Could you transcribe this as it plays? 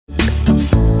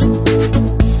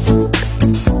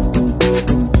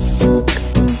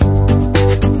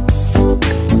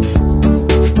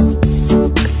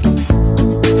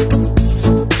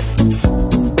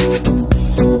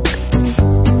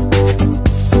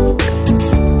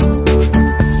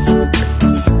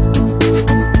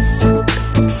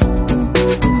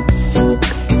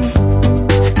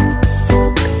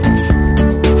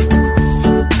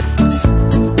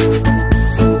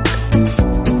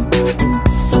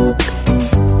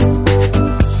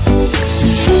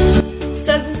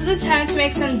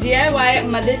DIY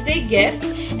Mother's Day gift.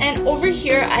 And over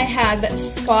here I have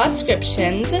spa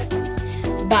scriptions,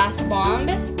 bath bomb,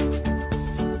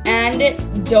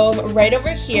 and Dove right over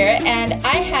here. And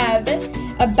I have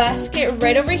a basket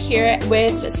right over here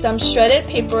with some shredded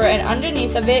paper, and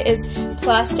underneath of it is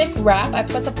plastic wrap. I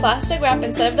put the plastic wrap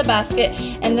inside of the basket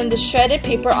and then the shredded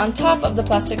paper on top of the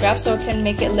plastic wrap so it can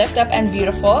make it lift up and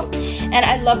beautiful. And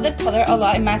I love the color a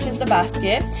lot. It matches the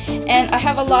basket. And I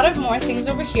have a lot of more things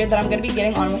over here that I'm going to be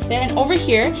getting on with it. And over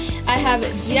here I have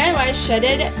DIY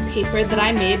shredded paper that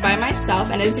I made by myself,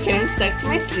 and it's getting stuck to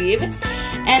my sleeve.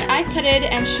 And I cut it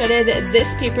and shredded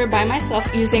this paper by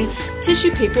myself using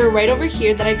tissue paper right over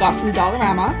here that I got from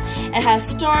Dollarama. It has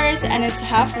stars and it's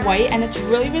half white and it's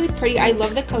really, really pretty. I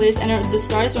love the colors, and the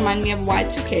stars remind me of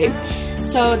Y2K.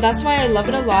 So that's why I love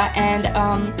it a lot. And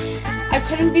I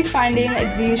couldn't be finding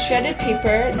the shredded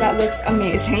paper that looks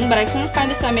amazing, but I couldn't find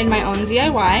it, so I made my own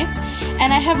DIY.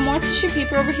 And I have more tissue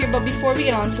paper over here, but before we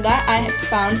get on to that, I have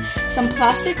found some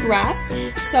plastic wrap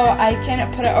so I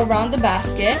can put it around the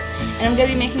basket. And I'm going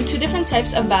to be making two different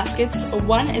types of baskets.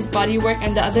 One is bodywork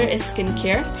and the other is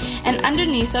skincare. And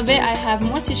underneath of it, I have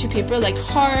more tissue paper like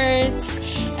hearts,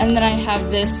 and then I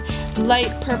have this light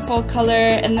purple color,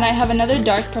 and then I have another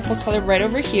dark purple color right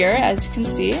over here, as you can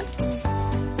see.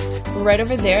 Right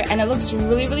over there, and it looks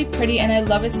really, really pretty, and I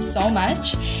love it so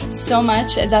much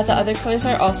that the other colors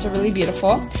are also really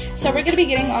beautiful. So we're going to be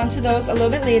getting onto those a little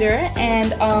bit later.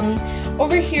 And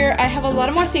over here I have a lot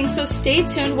of more things, so stay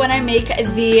tuned when I make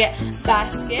the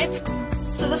basket.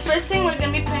 So the first thing we're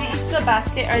going to be putting into the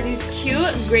basket are these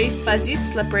cute gray fuzzy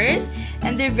slippers.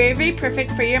 And they're very, very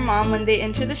perfect for your mom when they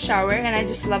enter the shower, and I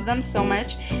just love them so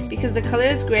much because the color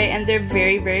is gray and they're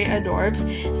very, very adorable.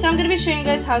 So I'm going to be showing you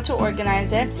guys how to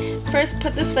organize it. First,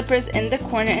 put the slippers in the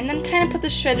corner and then kind of put the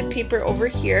shredded paper over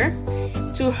here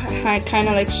to kind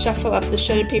of like shuffle up the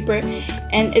shredded paper,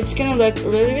 and it's going to look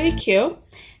really, really cute.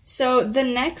 So the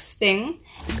next thing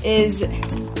is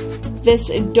this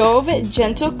Dove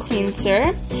Gentle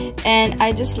Cleanser, and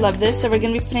I just love this. So we're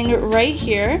going to be putting it right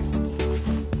here,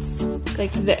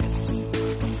 like this,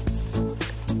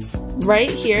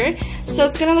 right here. So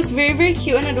it's gonna look very, very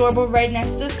cute and adorable right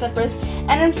next to the slippers.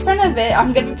 And in front of it,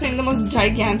 I'm gonna be putting the most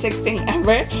gigantic thing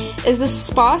ever, is the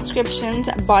Spa Scriptions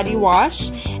body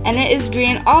wash, and it is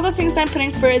green. All the things that I'm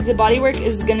putting for the body work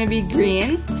is gonna be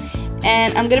green,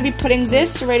 and I'm gonna be putting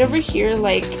this right over here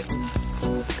like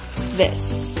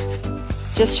this,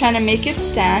 just trying to make it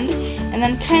stand, and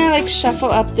then kind of like shuffle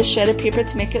up the shredded paper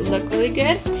to make it look really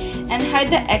good and hide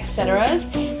the etceteras.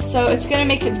 So it's gonna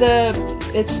make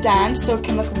it stand so it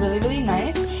can look really, really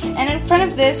nice. And in front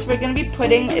of this, we're gonna be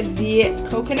putting the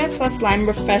Coconut Plus Lime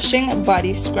Refreshing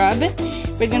Body Scrub.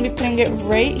 We're gonna be putting it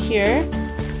right here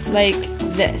like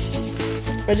this.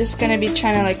 We're just gonna be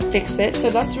trying to like fix it, so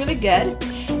that's really good.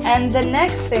 And the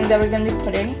next thing that we're gonna be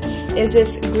putting is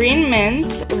this Green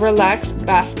Mint Relax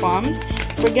Bath Bombs.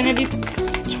 We're gonna be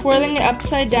twirling it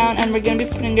upside down, and we're gonna be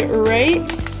putting it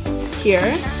right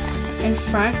here in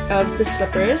front of the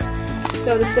slippers,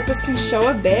 so the slippers can show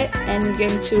a bit, and you're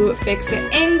going to fix the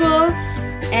angle,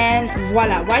 and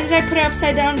voila. Why did I put it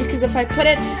upside down? Because if I put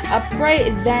it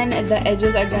upright, then the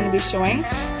edges are going to be showing.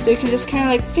 So you can just kind of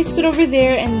like fix it over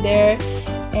there and there,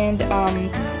 and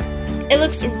it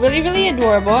looks really, really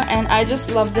adorable, and I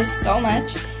just love this so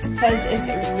much because it's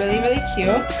really, really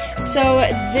cute. So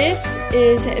this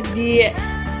is the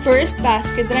first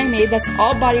basket that I made. That's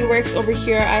all body works. Over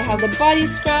here I have the body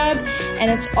scrub,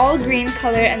 and it's all green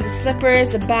color, and the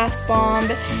slippers, the bath bomb,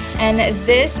 and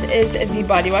this is the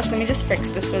body wash. Let me just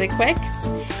fix this really quick.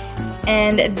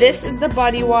 And this is the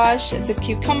body wash, the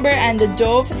cucumber, and the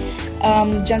Dove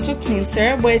Gentle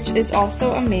Cleanser, which is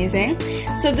also amazing.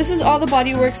 So this is all the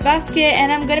body works basket,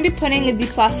 and I'm going to be putting the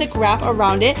plastic wrap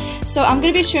around it. So I'm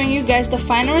going to be showing you guys the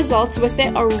final results with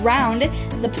it around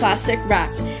the plastic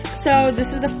wrap. So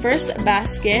this is the first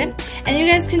basket, and you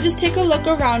guys can just take a look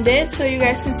around it so you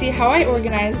guys can see how I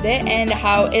organized it and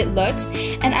how it looks.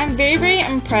 And I'm very, very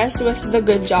impressed with the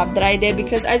good job that I did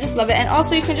because I just love it. And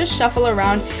also you can just shuffle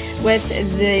around with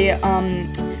the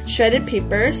shredded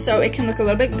paper so it can look a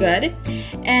little bit good.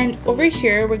 And over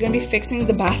here we're going to be fixing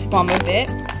the bath bomb a bit.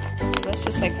 So let's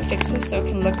just like fix this so it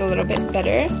can look a little bit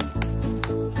better.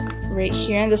 Right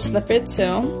here in the slipper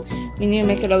too. We need to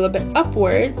make it a little bit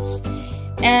upwards.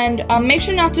 And make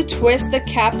sure not to twist the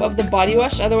cap of the body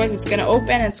wash, otherwise it's gonna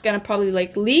open and it's gonna probably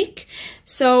like leak.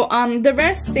 So the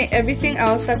rest, everything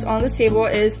else that's on the table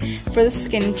is for the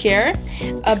skincare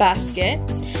basket.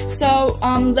 So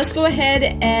let's go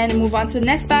ahead and move on to the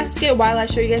next basket while I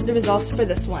show you guys the results for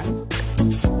this one.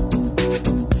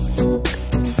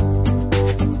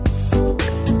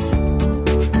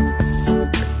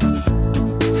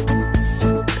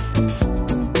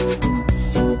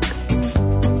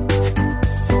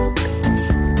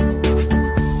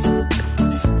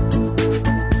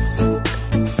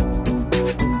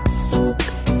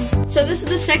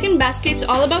 basket, it's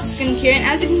all about skincare, and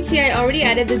as you can see, I already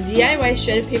added the DIY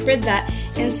shredded paper that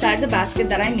inside the basket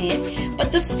that I made.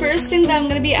 But the first thing that I'm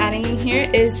going to be adding in here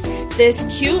is this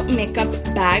cute makeup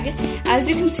bag. As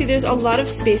you can see, there's a lot of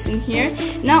space in here.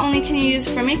 Not only can you use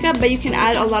for makeup, but you can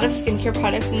add a lot of skincare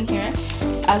products in here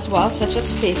as well, such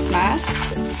as face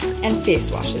masks and face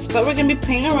washes. But we're going to be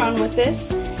playing around with this,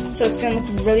 so it's going to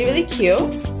look really, really cute.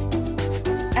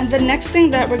 And the next thing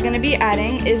that we're going to be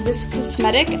adding is this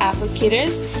cosmetic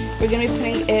applicators. We're going to be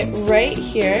putting it right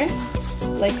here,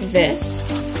 like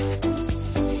this.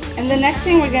 And the next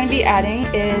thing we're going to be adding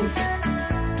is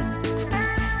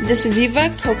this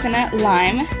Viva Coconut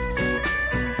Lime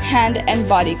Hand and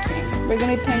Body Cream. We're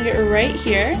going to be putting it right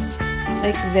here,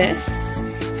 like this.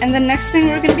 And the next thing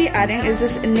we're going to be adding is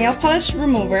this nail polish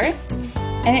remover.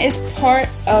 And it is part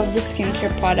of the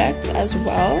skincare product as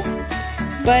well.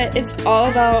 But it's all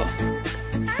about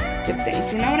good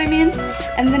things, you know what I mean?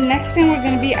 And the next thing we're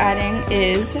going to be adding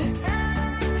is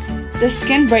the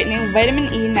Skin Brightening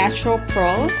Vitamin E Natural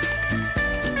Pearl.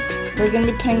 We're going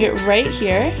to be putting it right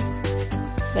here,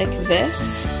 like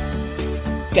this.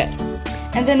 Good.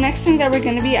 And the next thing that we're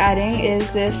going to be adding is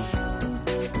this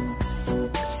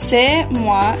C'est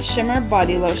Moi Shimmer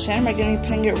Body Lotion. We're going to be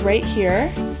putting it right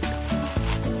here.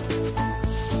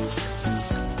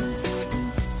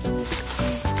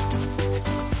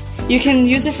 You can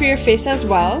use it for your face as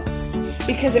well,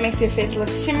 because it makes your face look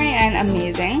shimmery and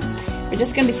amazing. We're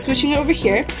just going to be scooching it over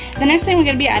here. The next thing we're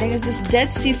going to be adding is this Dead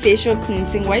Sea Facial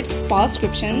Cleansing Wipes Spa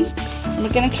Descriptions. And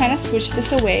we're going to kind of scooch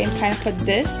this away and kind of put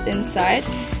this inside.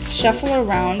 Shuffle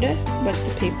around with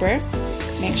the paper.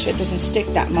 Make sure it doesn't stick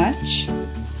that much.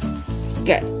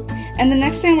 Good. And the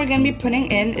next thing we're going to be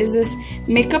putting in is this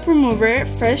Makeup Remover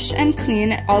Fresh and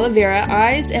Clean Aloe Vera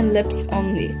Eyes and Lips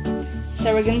Only.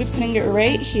 So we're going to be putting it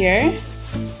right here,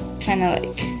 kind of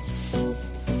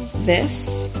like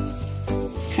this.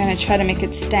 Kind of try to make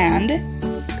it stand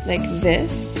like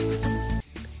this.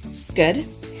 Good.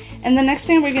 And the next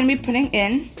thing we're going to be putting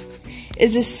in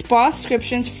is this Spa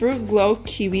Descriptions Fruit Glow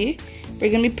Kiwi.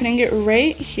 We're going to be putting it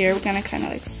right here. We're going to kind of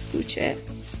like scooch it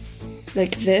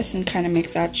like this and kind of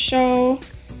make that show.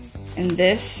 And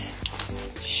this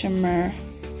shimmer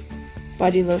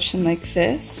body lotion like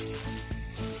this.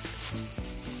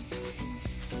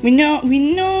 We know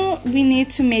we need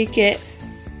to make it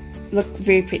look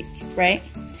very pretty, right?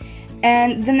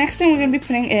 And the next thing we're going to be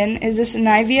putting in is this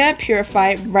Nivea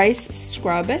Purify Rice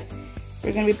Scrub.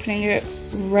 We're going to be putting it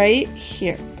right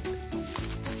here.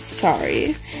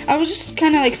 Sorry. I was just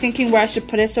kind of like thinking where I should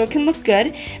put it so it can look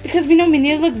good, because we know we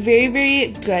need to look very, very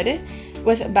good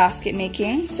with basket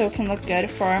making, so it can look good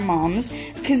for our moms,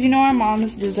 because you know our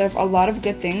moms deserve a lot of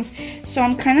good things. So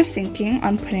I'm kind of thinking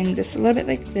on putting this a little bit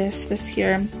like this, this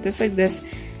here, this like this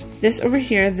over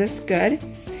here, this good.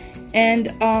 And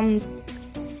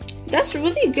that's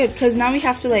really good, because now we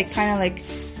have to like kind of like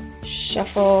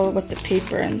shuffle with the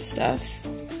paper and stuff,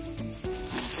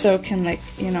 so it can like,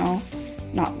 you know,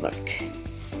 not look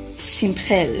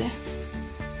simple.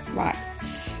 Right.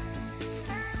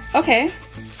 Okay.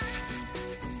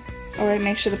 Alright,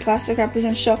 make sure the plastic wrap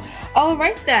doesn't show.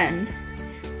 Alright then.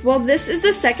 Well, this is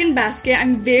the second basket.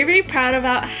 I'm very, very proud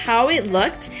about how it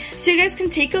looked. So you guys can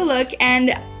take a look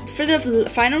and for the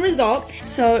final result.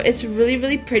 So it's really,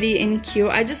 really pretty and cute.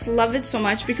 I just love it so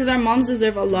much because our moms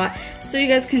deserve a lot. So you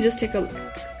guys can just take a look.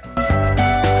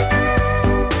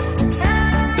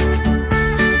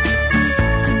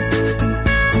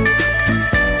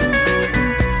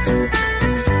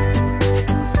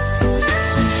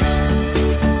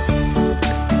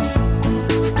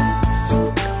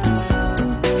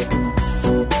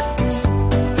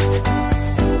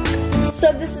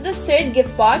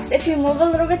 Gift box. If you move a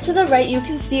little bit to the right, you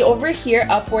can see over here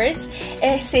upwards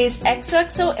it says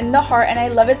XOXO in the heart, and I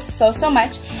love it so, so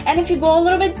much. And if you go a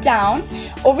little bit down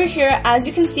over here, as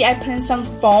you can see, I put in some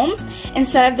foam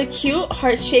instead of the cute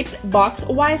heart-shaped box.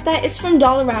 Why is that? It's from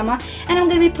Dollarama, and I'm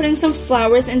going to be putting some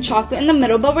flowers and chocolate in the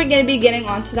middle, but we're going to be getting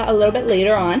onto that a little bit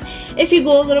later on. If you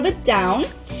go a little bit down,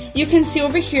 you can see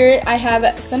over here I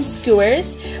have some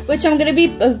skewers, which I'm going to be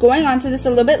going on to this a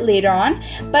little bit later on,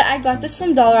 but I got this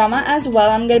from Dollarama as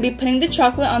well. I'm going to be putting the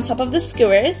chocolate on top of the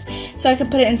skewers so I can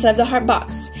put it inside of the heart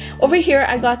box. Over here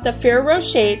I got the Ferrero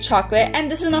Rocher chocolate, and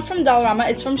this is not from Dollarama,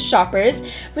 it's from Shoppers,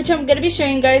 which I'm going to be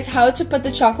showing you guys how to put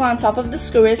the chocolate on top of the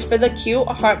skewers for the cute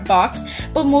heart box.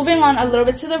 But moving on a little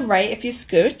bit to the right, if you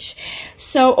scooch.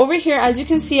 So over here, as you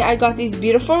can see, I got these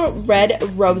beautiful red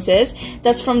roses.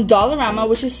 That's from Dollarama,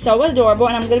 which is so adorable,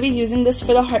 and I'm going to be using this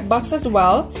for the heart box as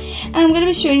well. And I'm going to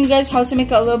be showing you guys how to make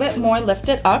it a little bit more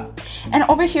lifted up. And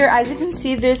over here, as you can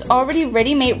see, there's already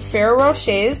ready-made Ferrero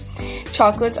Rochers.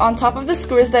 chocolates on top of the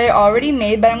skewers that I already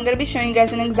made, but I'm going to be showing you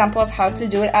guys an example of how to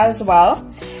do it as well.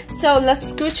 So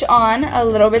let's scooch on a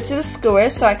little bit to the skewer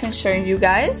so I can show you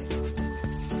guys.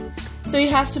 So you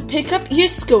have to pick up your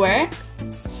skewer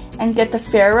and get the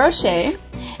Ferrero Rocher,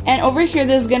 and over here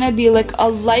there's going to be like a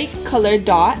light colored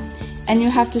dot, and you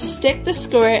have to stick the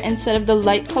skewer instead of the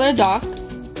light colored dot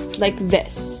like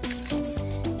this.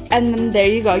 And then there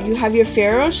you go, you have your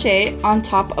Ferrero Rocher on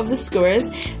top of the skewers.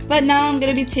 But now I'm going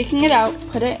to be taking it out,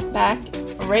 put it back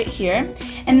right here.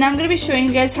 And now I'm going to be showing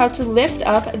you guys how to lift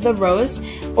up the rose.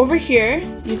 Over here,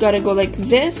 you got to go like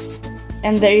this.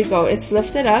 And there you go, it's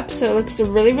lifted up. So it looks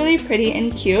really, really pretty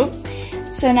and cute.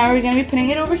 So now we're going to be putting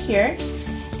it over here.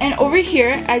 And over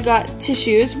here, I got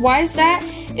tissues. Why is that?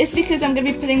 It's because I'm going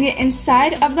to be putting it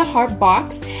inside of the heart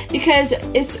box, because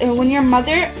it's when your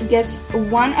mother gets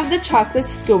one of the chocolate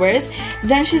skewers,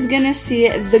 then she's going to see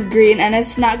the green and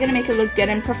it's not going to make it look good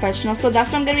and professional. So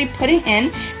that's what I'm going to be putting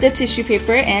in the tissue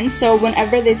paper in, so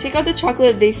whenever they take out the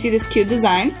chocolate, they see this cute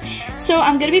design. So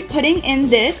I'm going to be putting in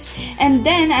this, and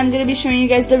then I'm going to be showing you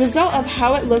guys the result of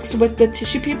how it looks with the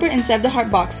tissue paper inside the heart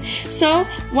box. So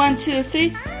 1, 2,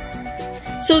 3.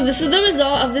 So this is the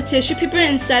result of the tissue paper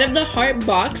inside of the heart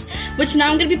box, which now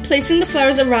I'm going to be placing the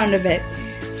flowers around of it.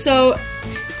 So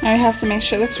now we have to make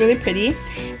sure it looks really pretty.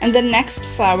 And the next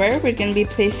flower, we're going to be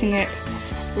placing it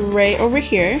right over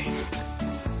here.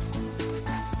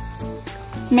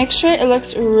 Make sure it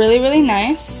looks really, really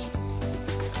nice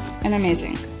and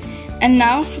amazing. And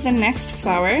now for the next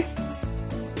flower,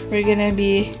 we're going to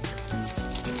be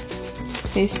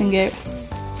placing it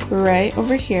right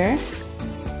over here.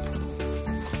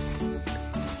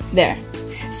 There.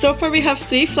 So far we have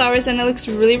 3 flowers and it looks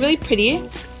really, really pretty.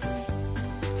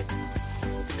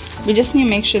 We just need to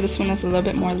make sure this one is a little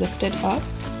bit more lifted up.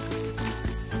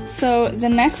 So the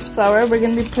next flower, we're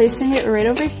going to be placing it right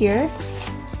over here,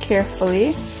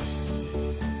 carefully,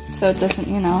 so it doesn't,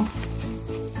 you know,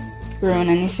 ruin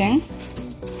anything.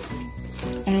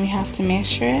 And we have to make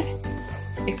sure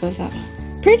it goes up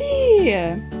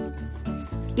pretty.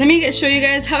 Let me show you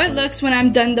guys how it looks when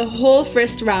I'm done the whole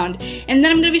first round. And then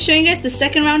I'm going to be showing you guys the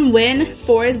second round when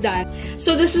 4 is done.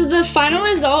 So this is the final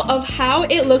result of how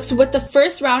it looks with the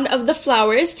first round of the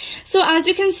flowers. So as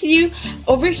you can see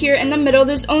over here in the middle,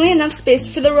 there's only enough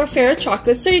space for the Ferrero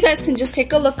chocolate. So you guys can just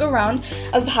take a look around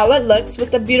of how it looks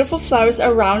with the beautiful flowers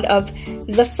around of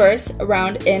the first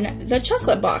round in the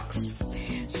chocolate box.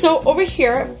 So over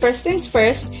here, first things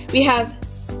first, we have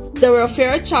the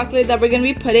Ferrero chocolate that we're going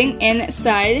to be putting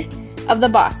inside of the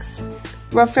box.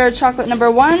 Ferrero chocolate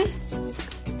number 1.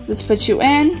 Let's put you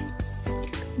in.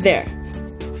 There.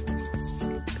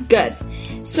 Good.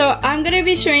 So I'm going to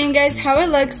be showing you guys how it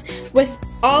looks with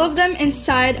all of them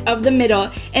inside of the middle.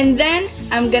 And then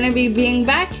I'm going to be being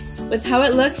back with how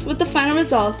it looks with the final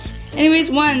results.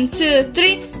 Anyways, 1, 2,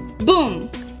 3,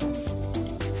 boom.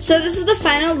 So this is the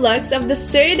final looks of the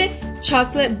third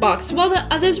chocolate box. Well, the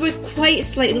others were quite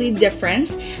slightly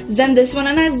different than this one,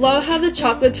 and I love how the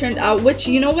chocolate turned out, which,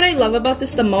 you know what I love about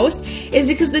this the most is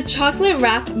because the chocolate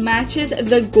wrap matches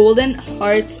the golden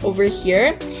hearts over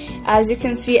here, as you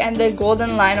can see, and the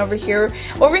golden line over here.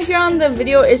 Over here on the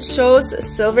video it shows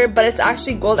silver, but it's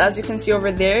actually gold. As you can see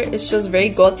over there, it shows very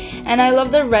gold. And I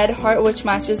love the red heart, which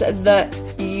matches the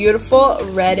beautiful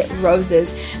red roses,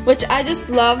 which I just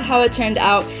love how it turned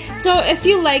out. So if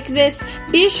you like this,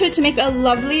 be sure to make a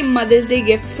lovely Mother's Day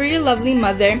gift for your lovely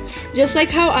mother, just like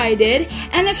how I did.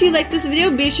 And if you like this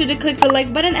video, be sure to click the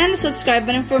like button and the subscribe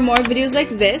button for more videos like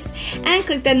this, and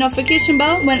click that notification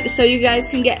bell so you guys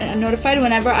can get notified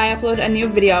whenever I upload a new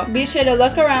video. Be sure to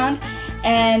look around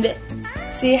and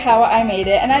see how I made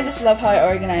it, and I just love how I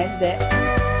organized it.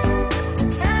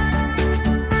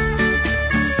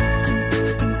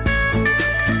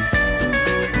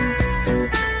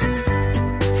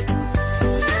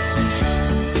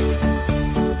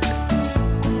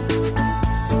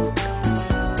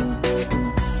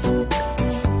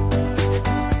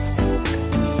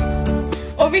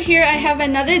 Over here I have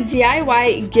another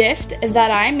DIY gift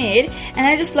that I made, and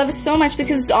I just love it so much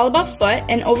because it's all about foot.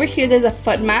 And over here there's a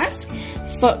foot mask,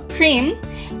 foot cream,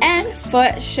 and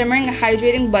foot shimmering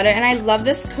hydrating butter. And I love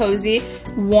this cozy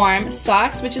warm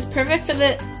socks, which is perfect for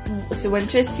the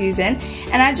winter season.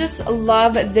 And I just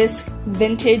love this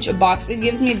vintage box. It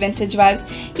gives me vintage vibes.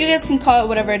 You guys can call it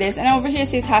whatever it is. And over here it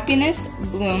says happiness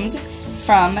blooms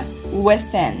from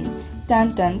within.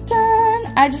 Dun dun dun.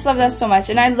 I just love that so much.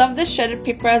 And I love the shredded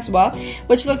paper as well,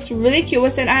 which looks really cute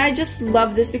with it. And I just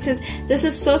love this because this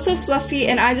is so fluffy,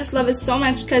 and I just love it so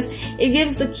much because it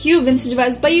gives the cute vintage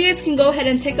vibes. But you guys can go ahead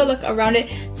and take a look around it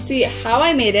to see how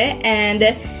I made it. And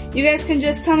you guys can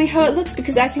just tell me how it looks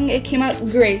because I think it came out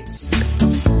great.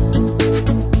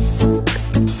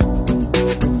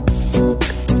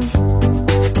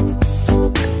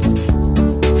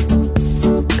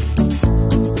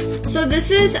 So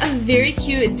this is a very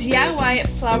cute DIY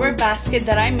flower basket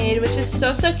that I made, which is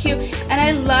so cute, and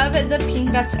I love the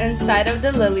pink that's inside of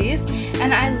the lilies,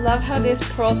 and I love how there's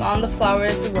pearls on the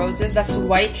flowers, roses that's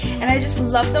white, and I just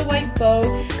love the white bow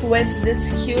with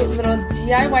this cute little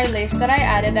DIY lace that I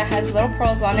added that has little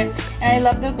pearls on it, and I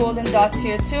love the golden dots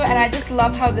here too, and I just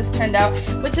love how this turned out,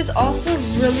 which is also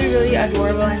really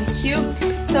adorable and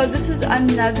cute. So this is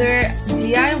another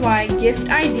DIY gift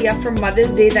idea for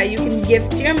Mother's Day that you can give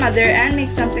to your mother and make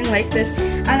something like this.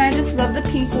 And I just love the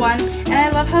pink one, and I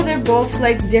love how they're both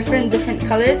like different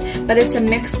colors, but it's a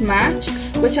mixed match,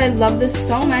 which I love this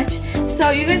so much. So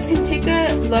you guys can take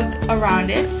a look around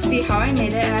it, see how I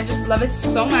made it, and I just love it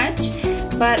so much.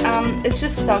 But it's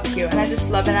just so cute, and I just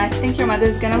love it, and I think your mother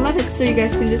is gonna love it. So you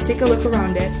guys can just take a look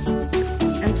around it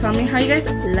and tell me how you guys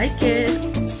like it.